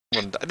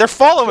They're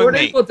following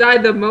Jordan me. will die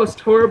the most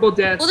horrible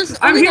death. Well, there's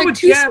I'm only here like with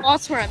 2 Jeff.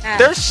 spots where I'm at.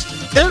 No!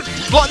 No!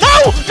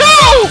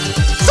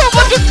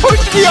 Someone just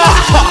pushed me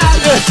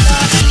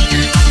off!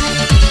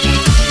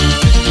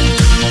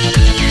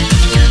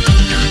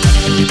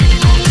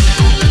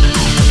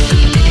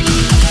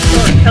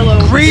 Hello.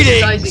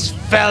 Greetings,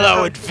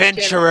 fellow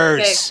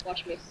adventurers.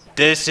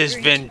 This is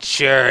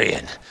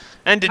Venturian.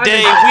 And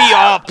today we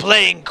are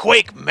playing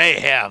Quake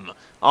Mayhem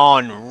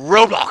on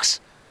Roblox.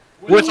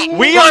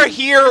 We are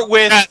here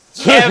with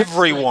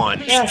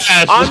everyone.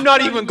 I'm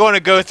not even going to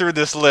go through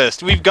this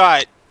list. We've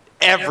got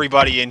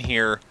everybody in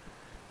here.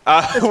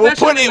 We'll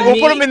put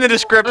them in the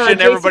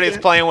description, everybody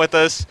that's playing with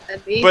us.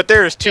 But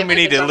there's too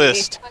many to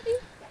list.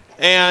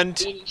 And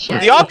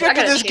the object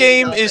of this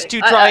game is to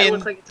try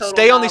and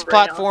stay on these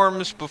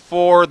platforms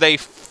before they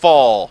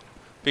fall.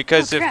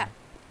 Because if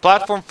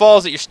platform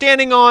falls that you're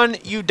standing on,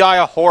 you die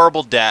a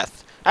horrible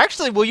death.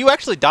 Actually, will you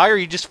actually die or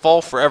you just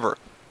fall forever?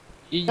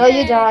 No,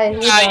 you die.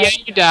 Yeah,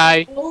 you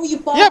die.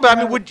 Yeah, but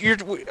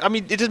I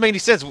mean, it doesn't make any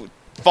sense.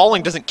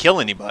 Falling doesn't kill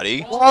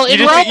anybody. Well,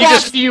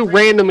 you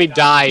randomly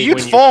die.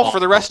 You'd fall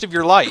for the rest of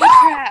your life.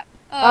 Crap.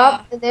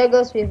 Up, and there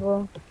goes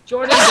people.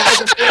 Jordan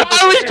dies.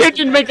 I was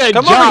thinking make a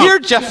Come jump. over here,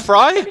 Jeff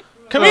Fry.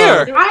 Come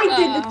here. I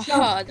did the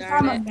jump. darn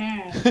I'm a it.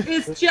 man.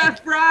 It's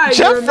Jeff Fry.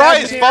 Jeff your Fry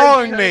is imaginary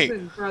following me.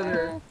 cousin,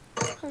 brother.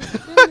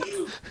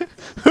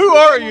 Who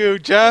are you,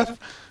 Jeff?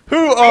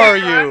 Who are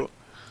you?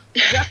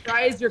 Jeff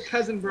Fry is your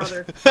cousin,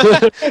 brother.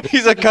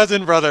 He's a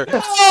cousin brother.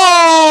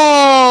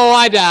 Oh,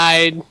 I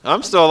died.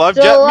 I'm still alive.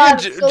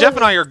 Jeff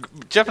and I are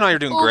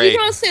doing Well, great. we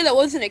don't say that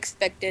wasn't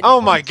expected. Oh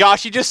my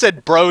gosh, you just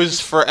said bros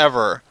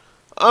forever.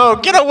 Oh,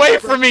 get away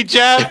from me,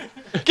 Jeff!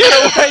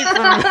 Get away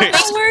from me!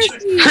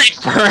 Where's he?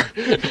 Creeper.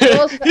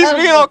 He's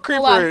being all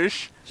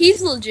creeperish.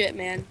 He's legit,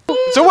 man.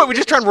 So what? We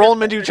just try and roll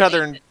them into each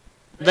other, and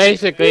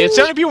Basically, it's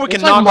the only people we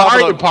can it's like knock off.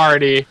 Mario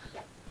Party.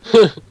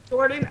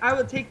 Jordan, I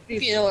will take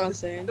these. You know what I'm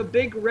saying. The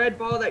big red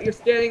ball that you're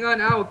standing on,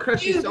 I will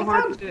crush you so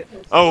hard with it.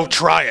 Oh,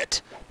 try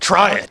it!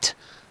 Try it!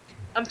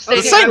 I'm The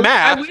saying same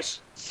map.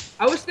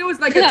 I wish there was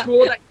like a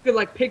tool that you could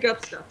like pick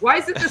up stuff. Why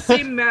is it the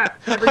same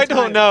map every I time?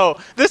 don't know.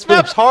 This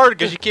map's hard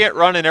because you can't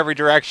run in every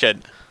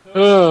direction.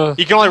 You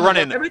can only run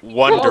in Everything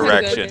one falls into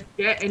direction.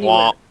 get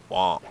anywhere. Wah,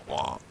 wah,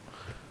 wah.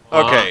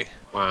 Okay.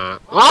 Wow.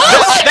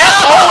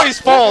 That always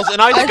falls,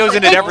 and Isaac goes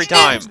in it every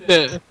time.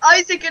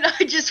 Isaac and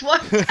I just won.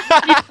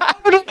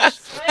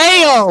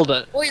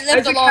 Failed. We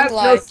lived a Isaac long has no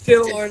life,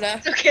 skills. sorta.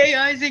 It's okay,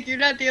 Isaac. You're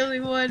not the only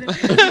one.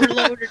 You're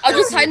loaded. I'll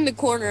just hide in the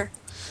corner.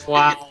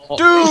 Wow.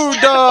 Do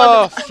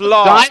the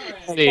flop.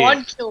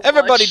 One kill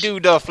Everybody much. do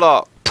the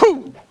flop.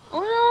 Pooh.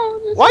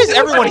 Oh no. Why is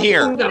everyone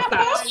here?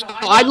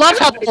 I love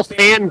how the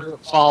fan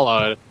group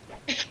followed.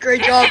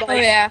 Great job, Oh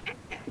Isaac. yeah.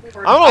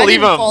 I'm gonna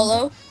leave didn't him.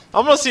 follow.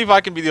 I'm gonna see if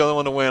I can be the only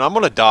one to win. I'm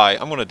gonna die.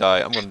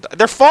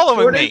 They're following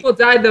Jordan me. will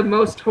die the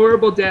most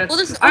horrible death. Well,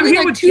 there's I'm only here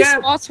like with 2 Jeff.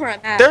 spots where I'm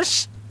at. No!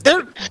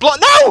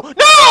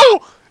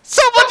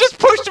 Someone just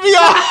pushed me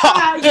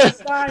off.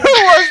 Who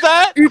was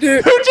that? Who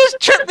just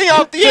tripped me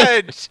off the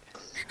edge?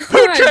 Who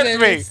Oh my tripped me?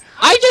 goodness.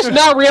 I just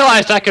now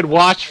realized I could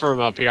watch from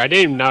up here. I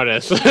didn't even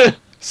notice.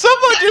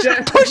 Someone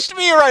just pushed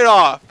me right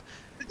off.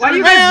 Why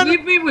you Man. guys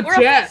leave me with We're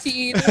Jeff? up to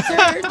you,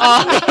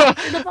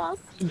 sir.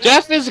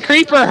 Jeff is a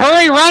creeper.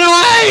 Hurry, run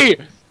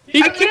away!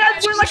 I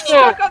can't. We're like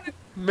stuck on an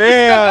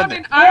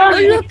Man.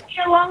 island.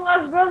 Your long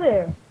lost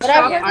brother. But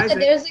Stop, I've heard that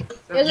Isaac.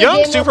 there's a Young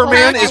game mode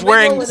Superman called is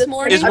wearing this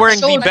morning. is wearing I'm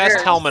so the best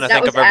embarrassed. helmet I That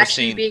think was I've ever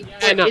actually seen. being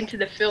I know. put into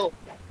the film,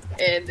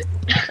 and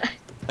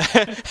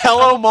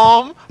Hello,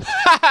 Mom.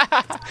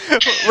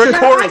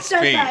 Recording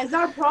speed. Is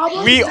that a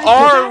problem? We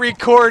are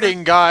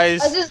recording,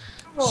 guys. I just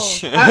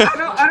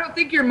I don't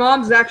think your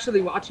mom's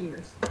actually watching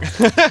this.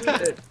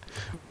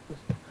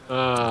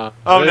 Oh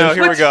no,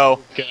 here we go.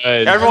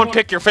 Good. Everyone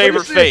pick your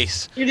favorite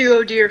face. you do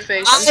oh dear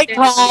face. I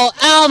call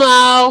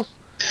Elmo.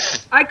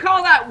 I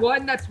call that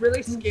one that's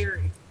really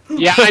scary.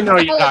 Yeah, I know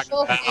you're talking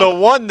about. The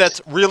one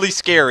that's really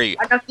scary.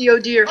 I got the oh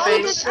dear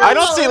face. I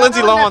don't see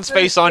Lindsay The one Lohan's that's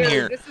really face on scary.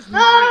 here. This is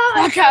mine.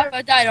 Oh crap,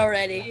 I died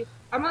already.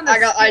 I'm on the I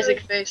got scary- Isaac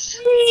face.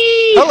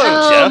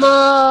 Hello, Jeff.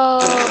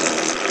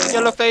 Elmo.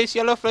 Yellow face,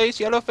 yellow face,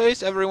 yellow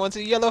face. Everyone's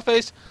a yellow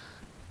face.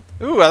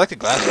 Ooh, I like the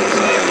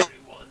glasses.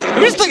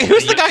 Who's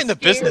the guy in the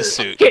business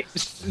suit? Okay,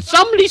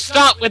 somebody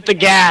stop with the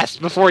gas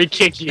before he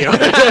kick you.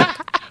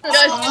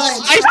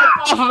 I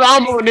stopped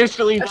Elmo and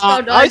instantly That's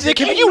thought, how Isaac,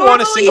 have you won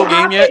a single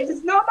game yet?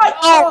 It's not my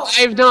oh, fault.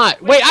 I have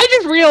not. Wait, I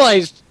just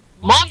realized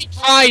Mommy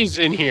Fry's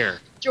in here.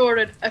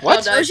 Jordan, I What?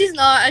 found No, out. she's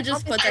not. I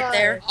just put that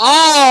there.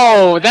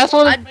 Oh, that's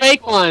one of the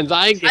fake ones.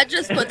 I I get.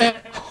 just put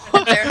that there.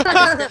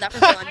 I just did that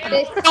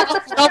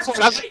for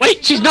fun.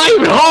 Wait, she's not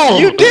even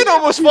home. You did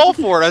almost fall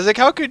for it, Isaac.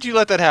 How could you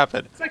let that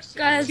happen? It's like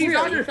Guys, she's really,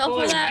 on her fell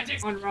for phone that?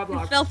 on You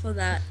Roblox. fell for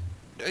that.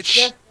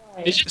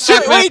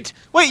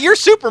 Wait, you're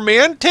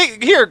Superman.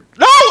 Take here.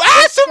 No,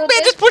 Superman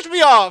just pushed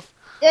me off.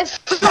 this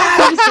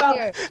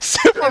here.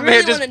 Superman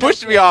really just wanna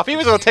pushed know me off. He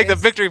was gonna take the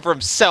victory for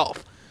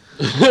himself.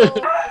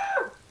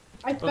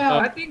 I fell.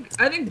 I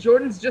think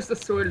Jordan's just a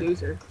sore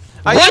loser.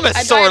 I am a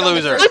I sore died on the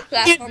loser. first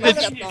platform I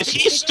stepped on.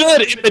 He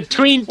stood in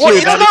between two. Well,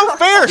 you don't know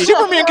fair.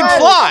 Superman can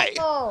fly.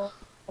 Oh.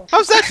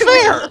 How's that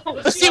fair?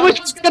 Let's see which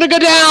one's gonna go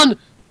down.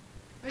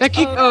 That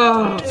keep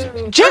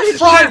Jeff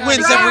Fry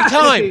wins every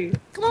time.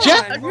 Come on,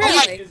 Jeff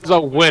really? is a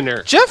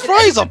winner. Jeff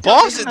Fry is a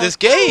boss at this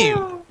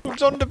game.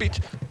 He's on the beach.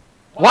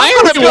 Why I'm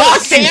are gonna you build a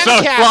walking so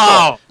slow?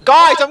 sandcastle.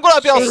 Guys, I'm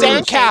gonna build a Oh,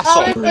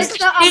 sandcastle. it's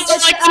the He's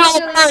like an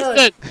old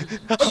person.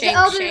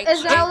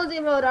 It's the elderly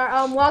mode.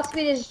 Our walk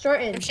speed is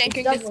shortened. I'm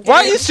shanking Double. this-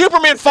 Why is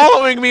Superman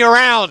following me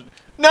around?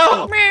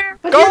 No!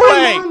 But Go you're my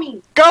away!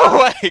 mommy. Go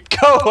away!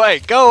 Go away!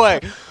 Go away!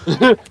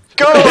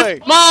 Go away!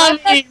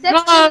 Mommy,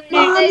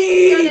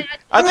 Mommy.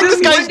 I think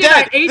this guy's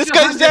dead. This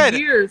guy's dead.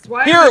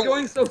 Why Here, am I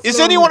going so is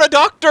slow? anyone a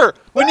doctor?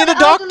 We need a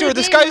doctor.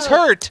 This guy's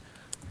hurt.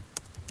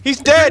 He's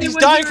dead. He's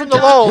dying from the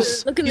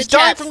lulls. Look in the He's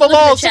dying chats, from the look in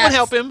the lulls. Someone chats.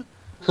 help him.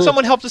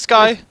 Someone help this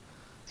guy.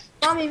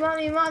 Mommy,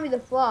 the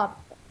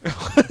flop.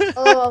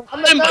 Oh,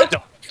 I'm I'm a a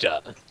doctor.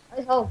 doctor.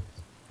 I hope.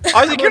 Isaac,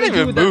 you're not What do you do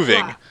even with that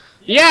moving. flop?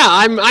 Yeah,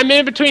 I'm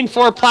in between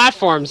 4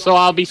 platforms, so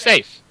I'll be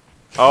safe.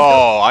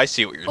 Oh, I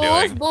see what you're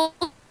Both- doing. both of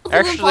them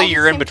Actually, fall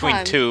you're at in the between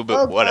same time. 2, but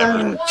Oh,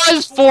 whatever.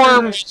 Was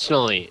 4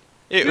 originally.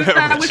 Dude,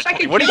 I wish I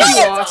could What are kill you?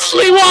 you off.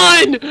 We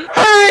won!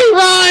 Hurry,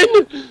 run!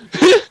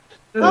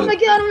 Oh my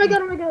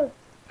god.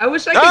 I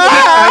wish I could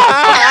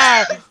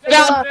Ah!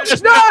 Now,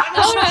 get No!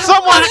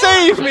 Someone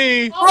save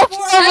me!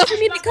 Guys, we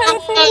need to cut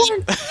off for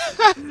one.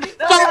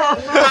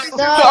 No.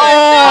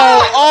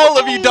 Oh, all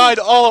of you died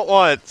all at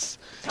once.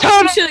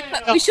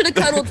 We should have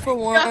cuddled for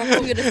one.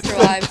 We would have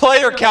survived.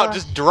 Player count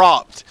just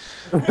dropped.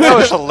 That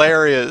was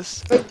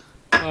hilarious.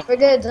 We're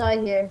gonna die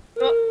here.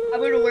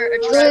 I'm gonna wear a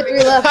 3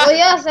 traffic. left. Oh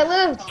yes, I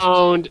lived.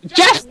 owned.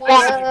 Jeff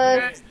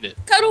won!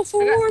 Cuddle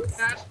for one.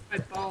 my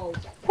balls.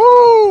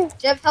 Woo!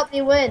 Jeff helped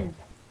me win.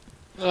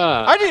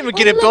 I didn't even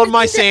get to look, build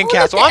my it's the- look,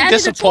 sandcastle. they I'm added a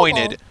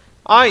disappointed. troll.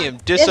 I am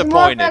There's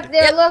more back disappointed.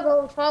 there.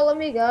 Look, follow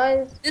me,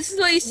 guys. This is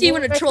what you see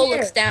when a Right troll here.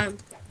 looks down.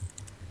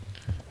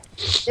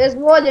 There's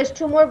more. There's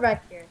 2 more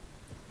back here.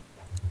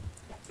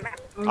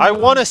 I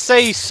want to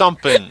say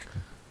something.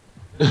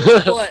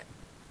 What?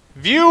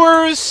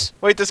 Viewers!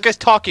 Wait, this guy's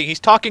talking. He's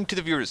talking to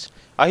the viewers.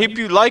 I hope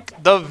you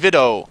like the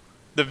video.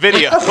 The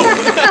video. Why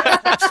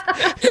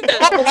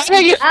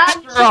are you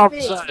all of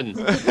a sudden?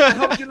 I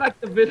hope you like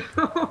the video.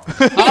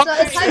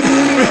 It's like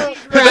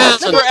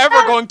That's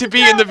forever going to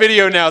be in the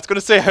video now. It's going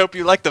to say, I hope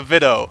you like the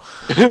video.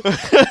 Yeah,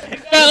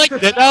 like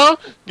Vido?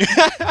 the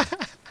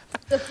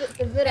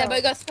video. Yeah, but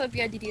I got stuff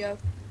via DDO.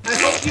 I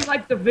hope you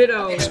like the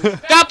video.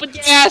 Stop with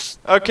the ass!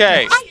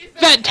 Okay.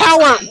 That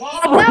tower!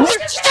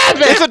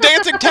 It's a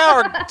dancing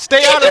tower.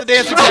 Stay out of the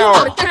dancing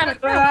tower.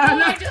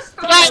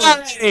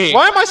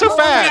 Why am I so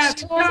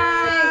fast?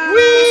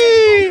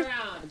 Whee!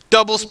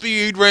 Double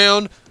speed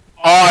round.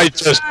 I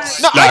just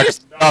No, I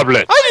just-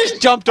 tablet. I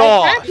just jumped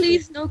off.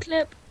 Please, no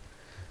clip.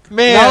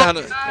 Man.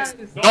 Guys,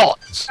 Not.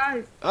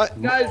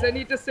 guys, I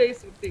need to say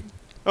something.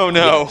 Oh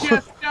no.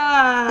 Just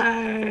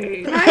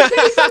died. Can I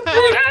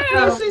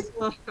say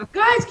something?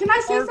 Guys, can I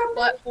say Our something?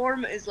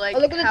 platform is like Oh,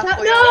 look at the top.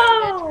 halfway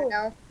No! down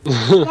right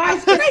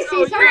Guys, can I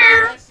say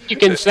something? You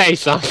can say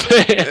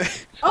something.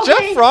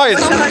 Jeff Fry is.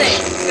 now.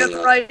 Jeff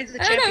Fry is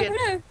the I champion.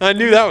 don't know. I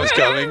knew that was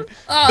coming.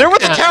 Oh, There was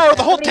the tower.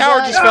 The whole tower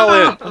just fell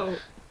in. Oh,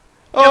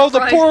 Oh,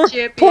 the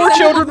poor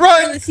children,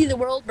 run, to see the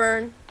world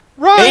burn.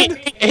 run.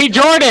 Hey,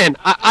 Jordan,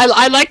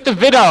 I like the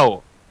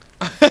video.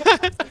 I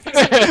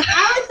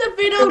like the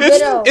video.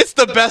 Video. It's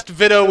the best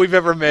video we've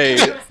ever made.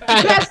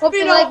 Best Hope you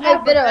video like my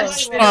ever. video.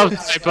 Best video. Love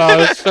typos,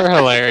 they're Some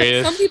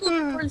hilarious. people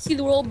prefer to see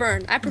the world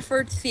burn. I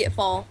prefer to see it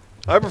fall.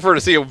 I prefer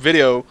to see a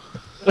video.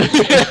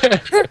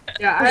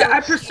 yeah,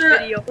 I prefer.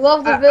 Video.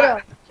 Love the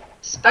video.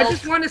 I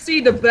just want to see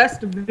the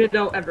best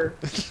video ever.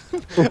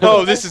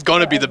 Oh, this is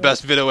gonna be the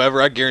best video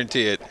ever. I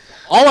guarantee it.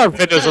 All our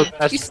videos are the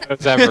best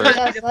videos ever.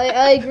 Yes,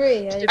 I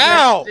agree. The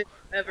Ow! best video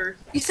ever.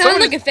 You sound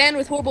Someone like a fan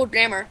with horrible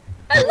grammar.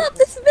 I love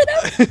this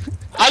video.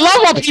 I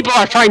love when people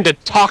are trying to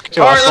talk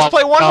to All us. right, let's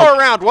play one more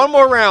round. One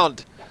more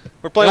round.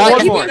 We're playing Like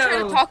one People more. are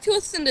trying to talk to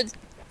us and it's...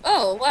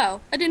 Oh, wow.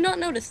 I did not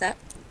notice that.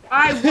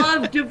 I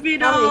love the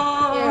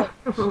video.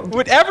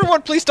 Would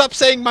everyone please stop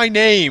saying my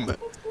name?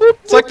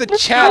 It's like the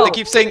chat that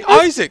keeps saying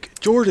Isaac,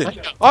 Jordan,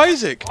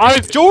 Isaac,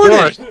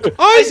 Jordan,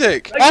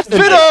 Isaac,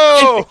 Bethany.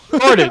 Vido.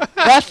 Jordan,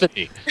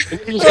 Bethany.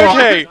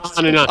 Okay.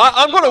 On and on.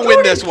 I'm gonna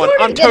win this one.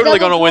 I'm Get totally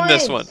double gonna win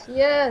this one. points.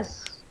 Yes.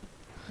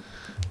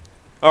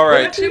 All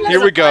right,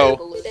 here we go.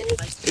 What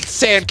It's What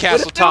sandcastle if there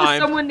was time.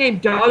 someone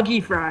named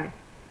Doggy Fry?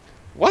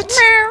 What?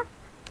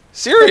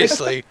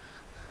 Seriously?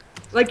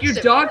 Like your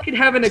dog could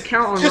have an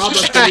account on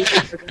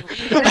Roblox.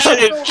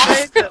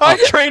 I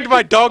trained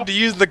my dog to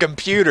use the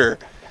computer.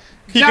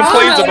 He No,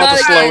 complains about not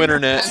the slow again.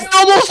 internet.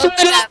 Almost went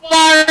up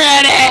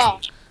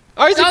already!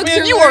 Isaac, Dogs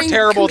man, are you are learning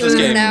terrible at this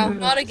computers game. now.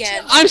 Not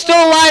again. I'm still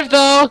alive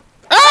though!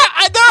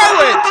 Ah! There I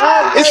went!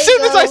 there As you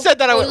soon as I go. said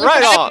that, I went Look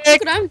right at- off. Look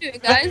what I'm doing,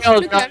 guys.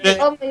 Look what I'm doing.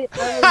 Oh my,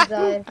 I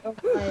died. Oh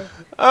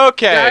my.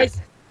 Okay.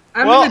 Guys,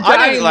 I'm Well, gonna die I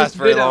didn't in last this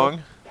very video.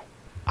 long.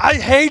 I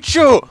hate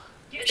you!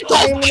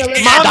 I'm gonna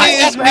live- Mommy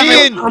is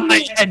mean!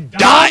 And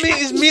die! Mommy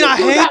is mean, I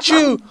hate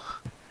you!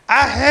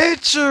 I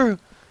hate you!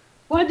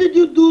 Why did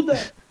you do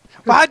that?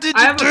 Why did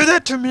you do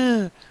that to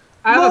me?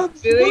 I have a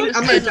feeling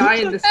I'm gonna die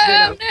in this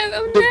video.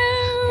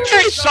 Oh,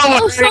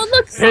 so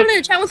look, someone in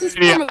the chat wants to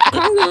form a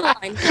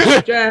conga line.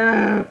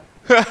 Jeff.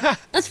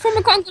 Let's form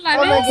a conga line,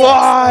 Oh my man. God.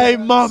 Why,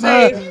 mama?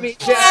 Save me,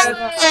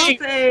 Jeff.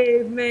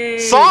 Save me.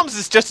 Psalms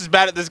is just as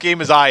bad at this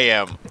game as I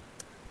am.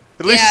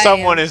 At least Yeah, I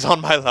someone am. is on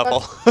my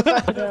level. Save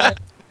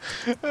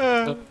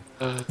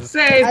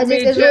I me,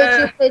 think there's only 2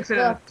 Jeff. plates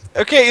left.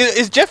 Okay,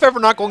 is Jeff ever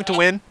not going to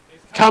win?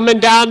 Coming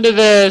down to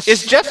this.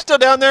 Is Jeff still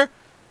down there?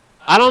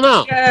 I don't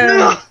know.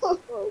 Jeff.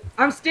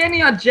 I'm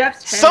standing on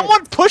Jeff's head.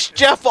 Someone push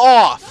Jeff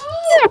off!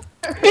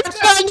 He's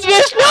down to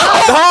this. No!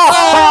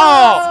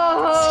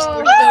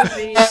 No!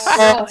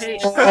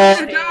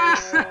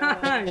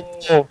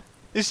 Die.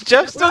 Is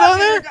Jeff still down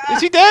there?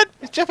 Is he dead?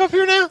 Is Jeff up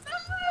here now?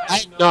 I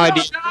have no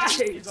idea. Die.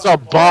 It's a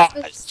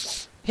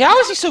boss. How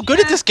is he so good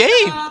at this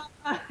game?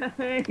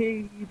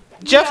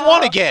 Jeff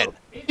won again.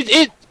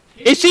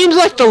 It seems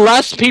like the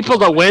less people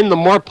that win, the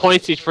more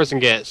points each person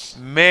gets.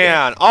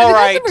 Man, Have you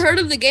alright. guys ever heard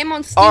of the game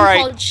on Steam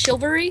called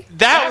Chivalry?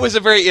 That was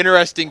a very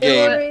interesting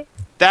game.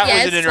 That Yeah,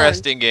 was it's an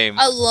interesting game.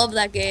 I love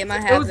that game. I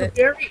It have was a it.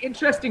 very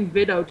interesting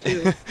video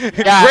too.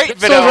 Yeah, Great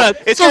video.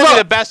 It's gonna be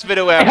the best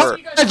video I ever. hope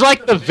you guys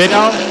like the video.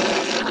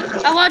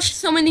 I watched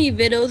so many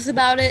videos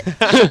about it.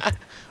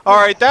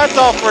 Alright, that's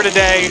all for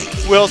today.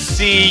 We'll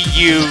see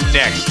you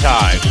next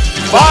time.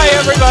 Bye,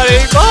 everybody.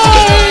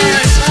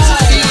 Bye!